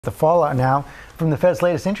The fallout now from the Fed's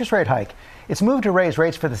latest interest rate hike. Its move to raise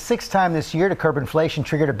rates for the sixth time this year to curb inflation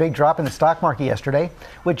triggered a big drop in the stock market yesterday.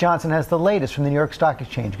 Whit Johnson has the latest from the New York Stock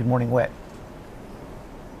Exchange. Good morning, Whit.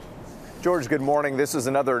 George, good morning. This is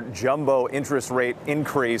another jumbo interest rate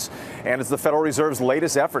increase, and it's the Federal Reserve's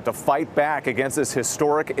latest effort to fight back against this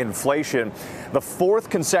historic inflation. The fourth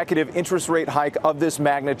consecutive interest rate hike of this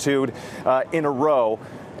magnitude in a row,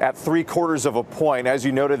 at 3/4 of a point. As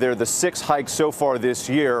you noted there, the sixth hikes so far this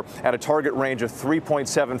year at a target range of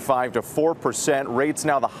 3.75 to 4%. Rates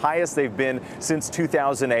now the highest they've been since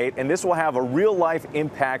 2008. And this will have a real life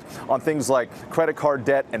impact on things like credit card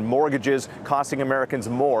debt and mortgages, costing Americans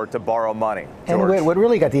more to borrow money. George. And what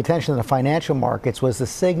really got the attention of the financial markets was the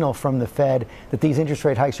signal from the Fed that these interest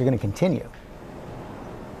rate hikes are going to continue.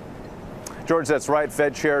 George, that's right.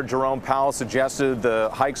 Fed Chair Jerome Powell suggested the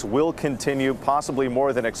hikes will continue, possibly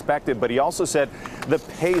more than expected. But he also said the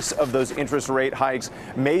pace of those interest rate hikes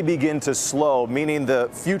may begin to slow, meaning the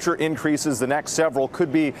future increases, the next several,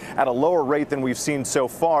 could be at a lower rate than we've seen so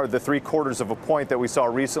far, the 3/4 of a point that we saw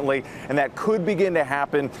recently. And that could begin to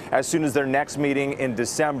happen as soon as their next meeting in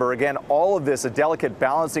December. Again, all of this a delicate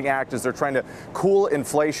balancing act as they're trying to cool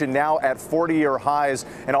inflation now at 40-year highs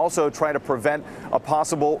and also try to prevent a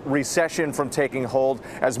possible recession from taking hold,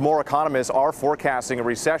 as more economists are forecasting a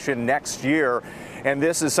recession next year. And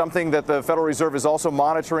this is something that the Federal Reserve is also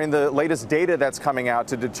monitoring the latest data that's coming out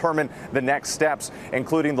to determine the next steps,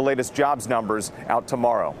 including the latest jobs numbers out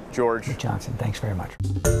tomorrow. George. Johnson, thanks very much.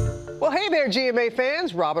 Well, hey there, GMA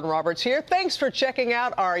fans. Robin Roberts here. Thanks for checking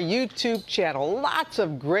out our YouTube channel. Lots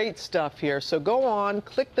of great stuff here. So go on,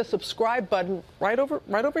 click the subscribe button right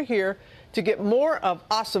over here to get more of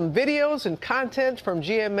awesome videos and content from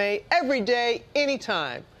GMA every day,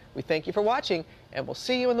 anytime. We thank you for watching, and we'll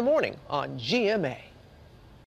see you in the morning on GMA.